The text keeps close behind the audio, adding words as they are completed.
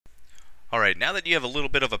Alright, now that you have a little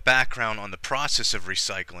bit of a background on the process of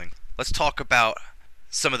recycling, let's talk about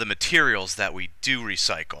some of the materials that we do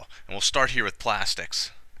recycle. And we'll start here with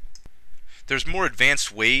plastics. There's more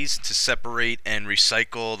advanced ways to separate and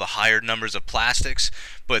recycle the higher numbers of plastics,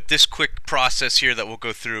 but this quick process here that we'll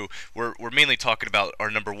go through, we're mainly talking about our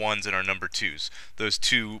number ones and our number twos, those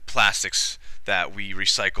two plastics that we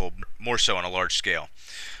recycle more so on a large scale.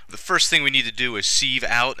 The first thing we need to do is sieve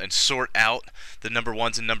out and sort out the number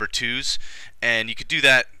ones and number twos, and you could do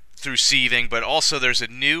that through sieving, but also there's a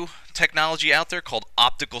new technology out there called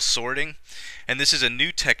optical sorting, and this is a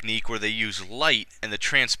new technique where they use light and the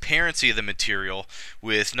transparency of the material,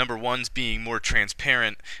 with number ones being more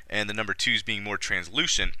transparent and the number twos being more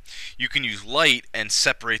translucent. You can use light and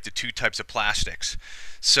separate the two types of plastics.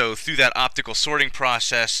 So through that optical sorting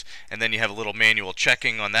process, and then you have a little manual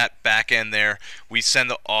checking on that back end there, we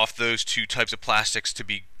send off those two types of plastics to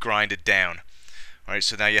be grinded down. Alright,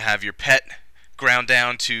 so now you have your PET ground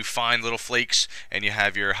down to fine little flakes, and you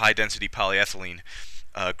have your high density polyethylene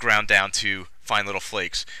ground down to fine little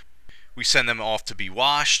flakes. We send them off to be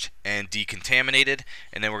washed and decontaminated,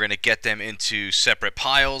 and then we're going to get them into separate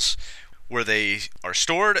piles where they are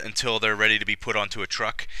stored until they're ready to be put onto a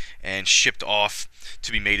truck and shipped off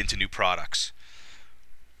to be made into new products.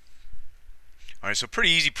 Alright, so pretty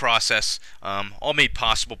easy process, all made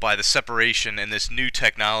possible by the separation and this new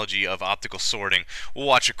technology of optical sorting. We'll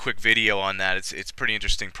watch a quick video on that. It's a pretty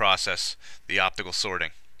interesting process, the optical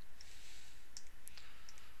sorting.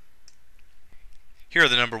 Here are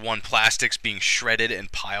the number one plastics being shredded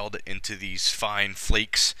and piled into these fine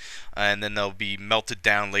flakes, and then they'll be melted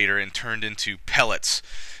down later and turned into pellets.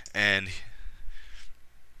 And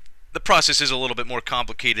the process is a little bit more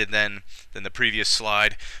complicated than the previous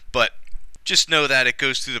slide, but just know that it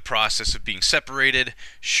goes through the process of being separated,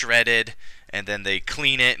 shredded, and then they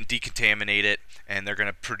clean it and decontaminate it, and they're going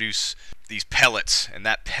to produce these pellets, and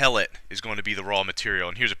that pellet is going to be the raw material.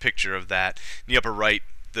 And here's a picture of that. In the upper right,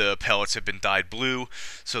 the pellets have been dyed blue,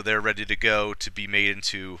 so they're ready to go to be made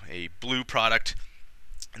into a blue product.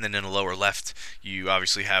 And then in the lower left, you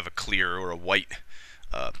obviously have a clear or a white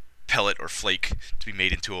pellet or flake to be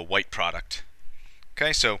made into a white product.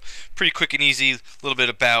 Okay, so pretty quick and easy. A little bit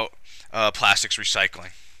about plastics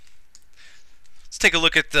recycling. Let's take a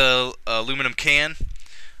look at the aluminum can.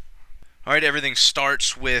 Alright, everything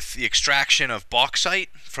starts with the extraction of bauxite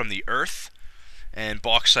from the earth, and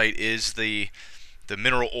bauxite is the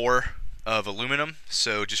mineral ore of aluminum.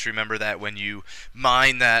 So just remember that when you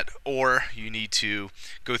mine that ore, you need to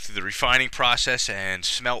go through the refining process and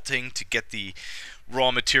smelting to get the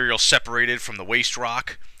raw material separated from the waste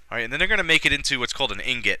rock. Alright, and then they're going to make it into what's called an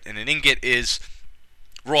ingot, and an ingot is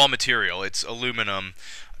raw material. It's aluminum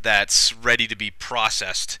that's ready to be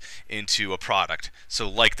processed into a product. So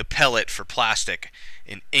like the pellet for plastic,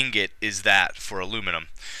 an ingot is that for aluminum.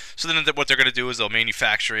 So then what they're going to do is they'll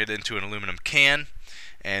manufacture it into an aluminum can,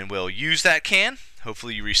 and we'll use that can.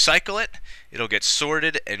 Hopefully you recycle it. It'll get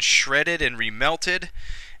sorted and shredded and remelted,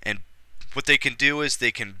 and what they can do is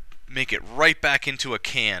they can make it right back into a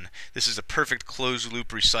can. This is a perfect closed loop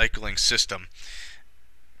recycling system.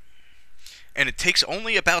 And it takes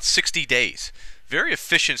only about 60 days. Very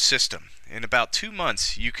efficient system. In about 2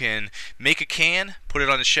 months, you can make a can, put it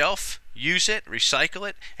on the shelf, use it, recycle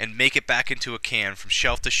it, and make it back into a can from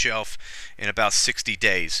shelf to shelf in about 60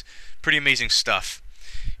 days. Pretty amazing stuff.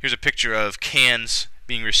 Here's a picture of cans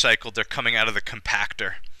being recycled. They're coming out of the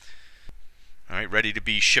compactor. Alright, ready to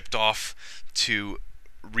be shipped off to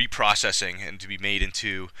reprocessing and to be made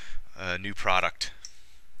into a new product.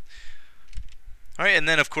 Alright, and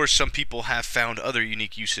then of course some people have found other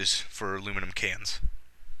unique uses for aluminum cans.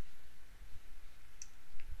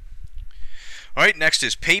 Alright, next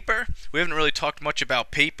is paper. We haven't really talked much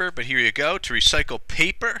about paper, but here you go. To recycle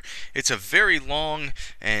paper, it's a very long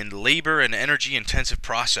and labor and energy intensive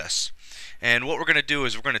process. And what we're going to do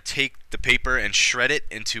is we're going to take the paper and shred it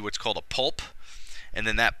into what's called a pulp, and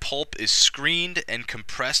then that pulp is screened and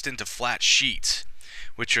compressed into flat sheets,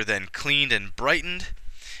 which are then cleaned and brightened,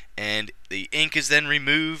 and the ink is then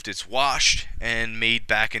removed, it's washed, and made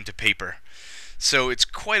back into paper. So it's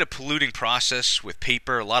quite a polluting process with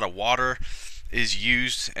paper. A lot of water is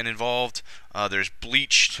used and involved. There's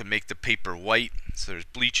bleach to make the paper white, so there's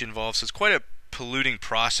bleach involved. So it's quite a polluting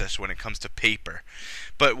process when it comes to paper.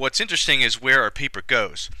 But what's interesting is where our paper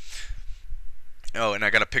goes. Oh, and I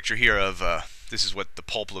got a picture here of this is what the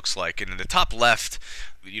pulp looks like. And in the top left,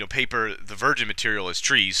 paper, the virgin material is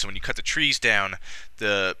trees. So when you cut the trees down,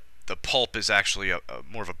 the pulp is actually a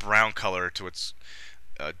more of a brown color to what's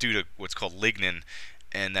due to what's called lignin,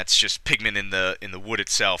 and that's just pigment in the wood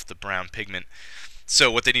itself, the brown pigment. So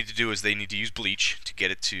what they need to do is they need to use bleach to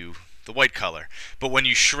get it to the white color. But when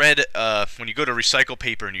you shred, when you go to recycle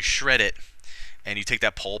paper and you shred it, and you take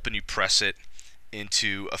that pulp and you press it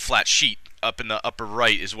into a flat sheet, up in the upper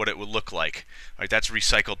right is what it would look like. All right, that's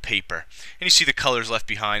recycled paper. And you see the colors left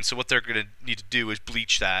behind, so what they're going to need to do is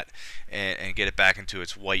bleach that and get it back into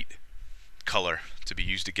its white color to be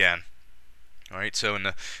used again. All right, so in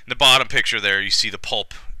the bottom picture there, you see the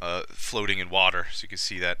pulp floating in water, so you can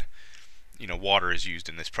see that, you know, water is used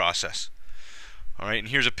in this process. All right, and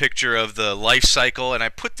here's a picture of the life cycle, and I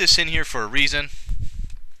put this in here for a reason.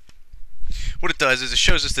 What it does is it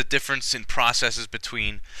shows us the difference in processes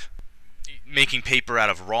between making paper out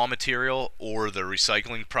of raw material or the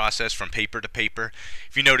recycling process from paper to paper.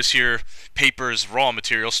 If you notice here, paper's raw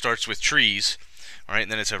material starts with trees, all right,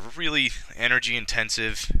 and then it's a really energy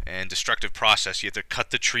intensive and destructive process. You have to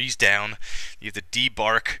cut the trees down, you have to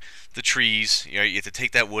debark the trees, you have to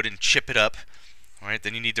take that wood and chip it up, all right,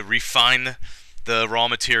 then you need to refine the raw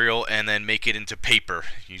material and then make it into paper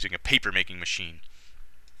using a paper making machine.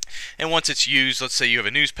 And once it's used, let's say you have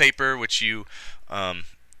a newspaper which you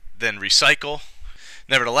then recycle.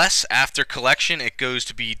 Nevertheless, after collection, it goes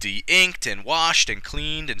to be de-inked and washed and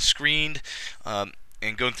cleaned and screened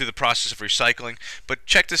and going through the process of recycling. But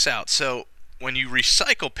check this out. So when you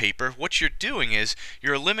recycle paper, what you're doing is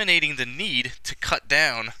you're eliminating the need to cut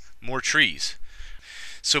down more trees.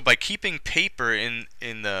 So by keeping paper in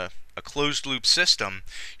a closed loop system,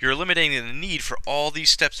 you're eliminating the need for all these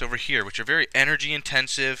steps over here, which are very energy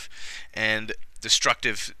intensive and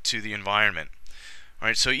destructive to the environment. All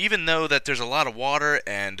right, so even though that there's a lot of water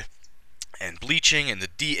and bleaching and the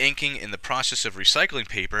de-inking in the process of recycling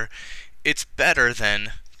paper, it's better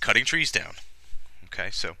than cutting trees down. Okay,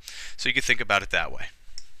 so you can think about it that way.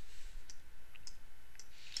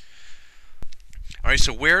 All right,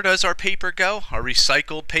 so where does our paper go? Our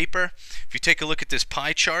recycled paper? If you take a look at this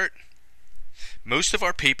pie chart, most of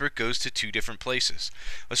our paper goes to two different places.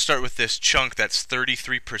 Let's start with this chunk that's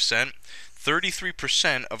 33%.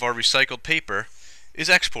 33% of our recycled paper is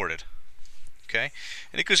exported. Okay?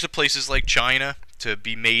 And it goes to places like China to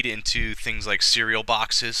be made into things like cereal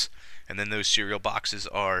boxes, and then those cereal boxes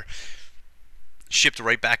are shipped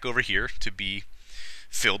right back over here to be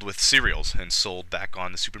filled with cereals and sold back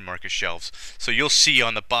on the supermarket shelves. So you'll see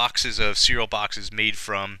on the boxes of cereal boxes made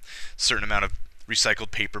from a certain amount of recycled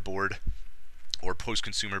paperboard or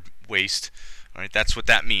post-consumer waste. All right, that's what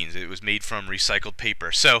that means. It was made from recycled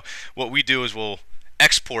paper. So what we do is we'll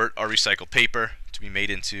export our recycled paper to be made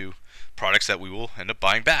into products that we will end up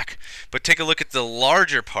buying back. But take a look at the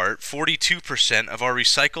larger part. 42% of our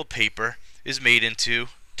recycled paper is made into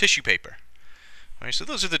tissue paper. All right, so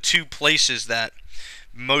those are the two places that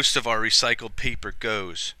most of our recycled paper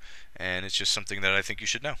goes, and it's just something that I think you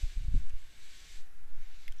should know.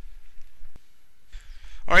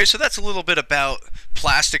 Alright, so that's a little bit about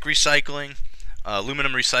plastic recycling,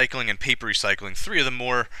 aluminum recycling, and paper recycling, three of the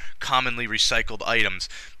more commonly recycled items.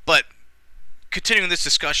 But continuing this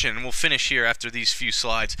discussion, and we'll finish here after these few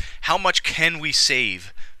slides, how much can we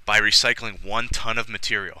save by recycling 1 ton of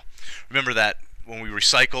material? Remember that when we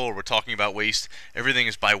recycle or we're talking about waste, everything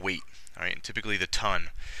is by weight, all right, and typically the ton.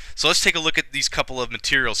 So let's take a look at these couple of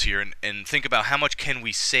materials here and think about how much can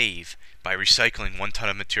we save by recycling 1 ton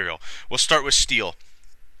of material. We'll start with steel.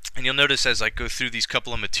 And you'll notice as I go through these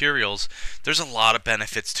couple of materials, there's a lot of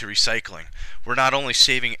benefits to recycling. We're not only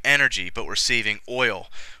saving energy, but we're saving oil.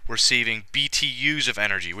 We're saving BTUs of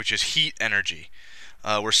energy, which is heat energy.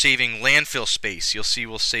 We're saving landfill space. You'll see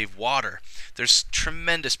we'll save water. There's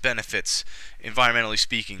tremendous benefits, environmentally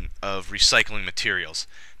speaking, of recycling materials.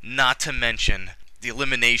 Not to mention the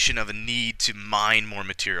elimination of a need to mine more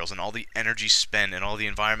materials and all the energy spent and all the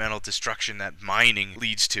environmental destruction that mining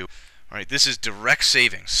leads to. Alright, this is direct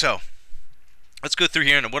savings. So, let's go through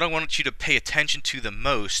here, and what I want you to pay attention to the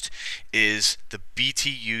most is the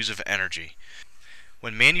BTUs of energy.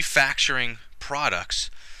 When manufacturing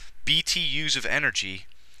products, BTUs of energy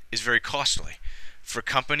is very costly. For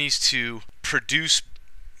companies to produce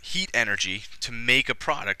heat energy to make a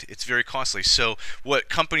product, it's very costly. So what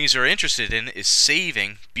companies are interested in is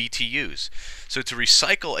saving BTUs. So to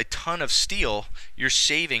recycle a ton of steel, you're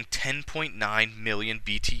saving 10.9 million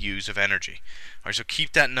BTUs of energy. All right, so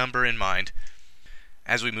keep that number in mind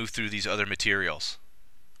as we move through these other materials.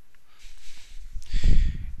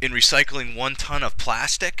 In recycling 1 ton of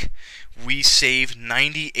plastic, we save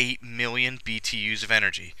 98 million BTUs of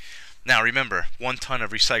energy. Now remember, 1 ton of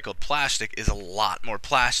recycled plastic is a lot more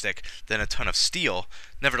plastic than a ton of steel.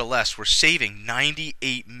 Nevertheless, we're saving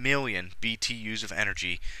 98 million BTUs of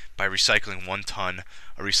energy by recycling 1 ton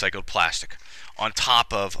of recycled plastic, on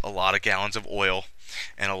top of a lot of gallons of oil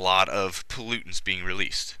and a lot of pollutants being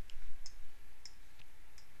released.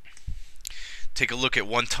 Take a look at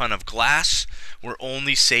 1 ton of glass. We're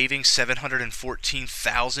only saving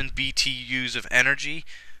 714,000 BTUs of energy,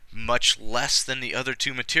 much less than the other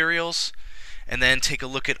two materials. And then take a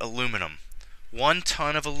look at aluminum. 1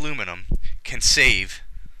 ton of aluminum can save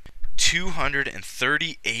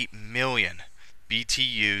 238 million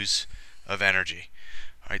BTUs of energy.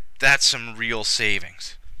 All right, that's some real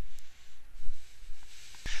savings.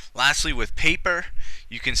 Lastly, with paper,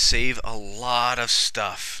 you can save a lot of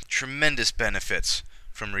stuff. Tremendous benefits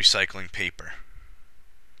from recycling paper.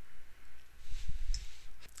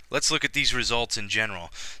 Let's look at these results in general.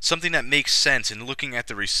 Something that makes sense in looking at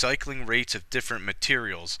the recycling rates of different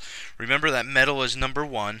materials. Remember that metal is number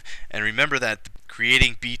 1, and remember that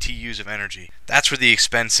creating BTUs of energy, that's where the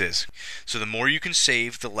expense is. So the more you can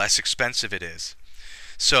save, the less expensive it is.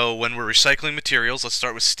 So when we're recycling materials, let's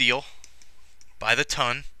start with steel. By the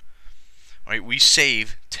ton, all right, we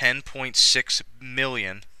save 10.6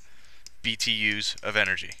 million BTUs of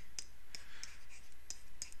energy.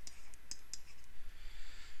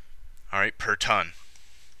 All right, per ton.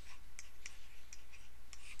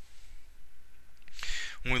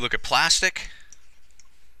 When we look at plastic,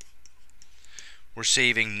 we're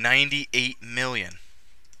saving 98 million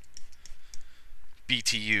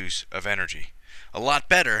BTUs of energy. A lot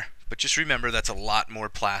better, but just remember that's a lot more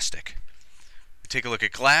plastic. We take a look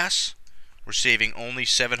at glass, we're saving only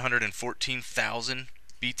 714,000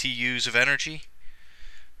 BTUs of energy.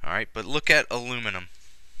 All right, but look at aluminum.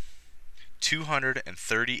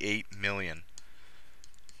 238 million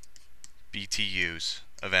BTUs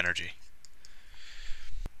of energy.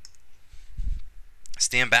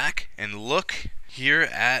 Stand back and look here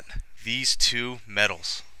at these two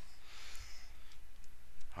metals.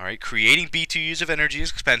 Alright, creating BTUs of energy is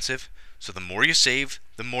expensive, so the more you save,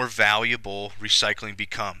 the more valuable recycling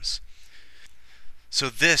becomes. So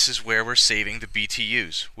this is where we're saving the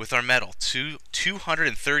BTUs with our metal.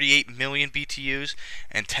 238 million BTUs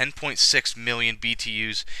and 10.6 million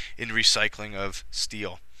BTUs in recycling of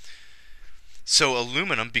steel. So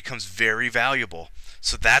aluminum becomes very valuable.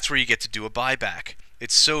 So that's where you get to do a buyback.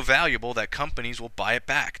 It's so valuable that companies will buy it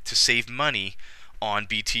back to save money on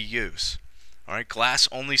BTUs. Alright, glass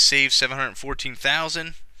only saves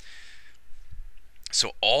 714,000.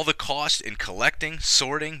 So all the cost in collecting,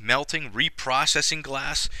 sorting, melting, reprocessing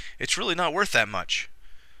glass, it's really not worth that much.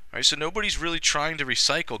 All right, so nobody's really trying to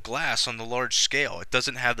recycle glass on the large scale. It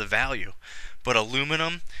doesn't have the value. But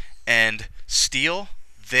aluminum and steel,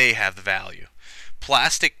 they have the value.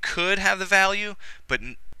 Plastic could have the value, but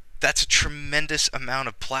that's a tremendous amount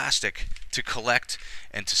of plastic to collect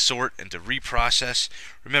and to sort and to reprocess.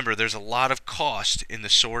 Remember, there's a lot of cost in the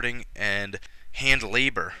sorting and hand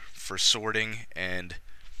labor for sorting and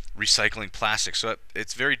recycling plastic, so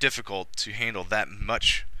it's very difficult to handle that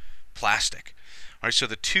much plastic. Alright, so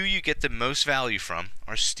the two you get the most value from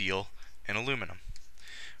are steel and aluminum.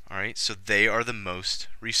 Alright, so they are the most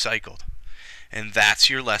recycled. And that's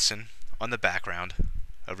your lesson on the background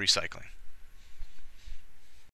of recycling.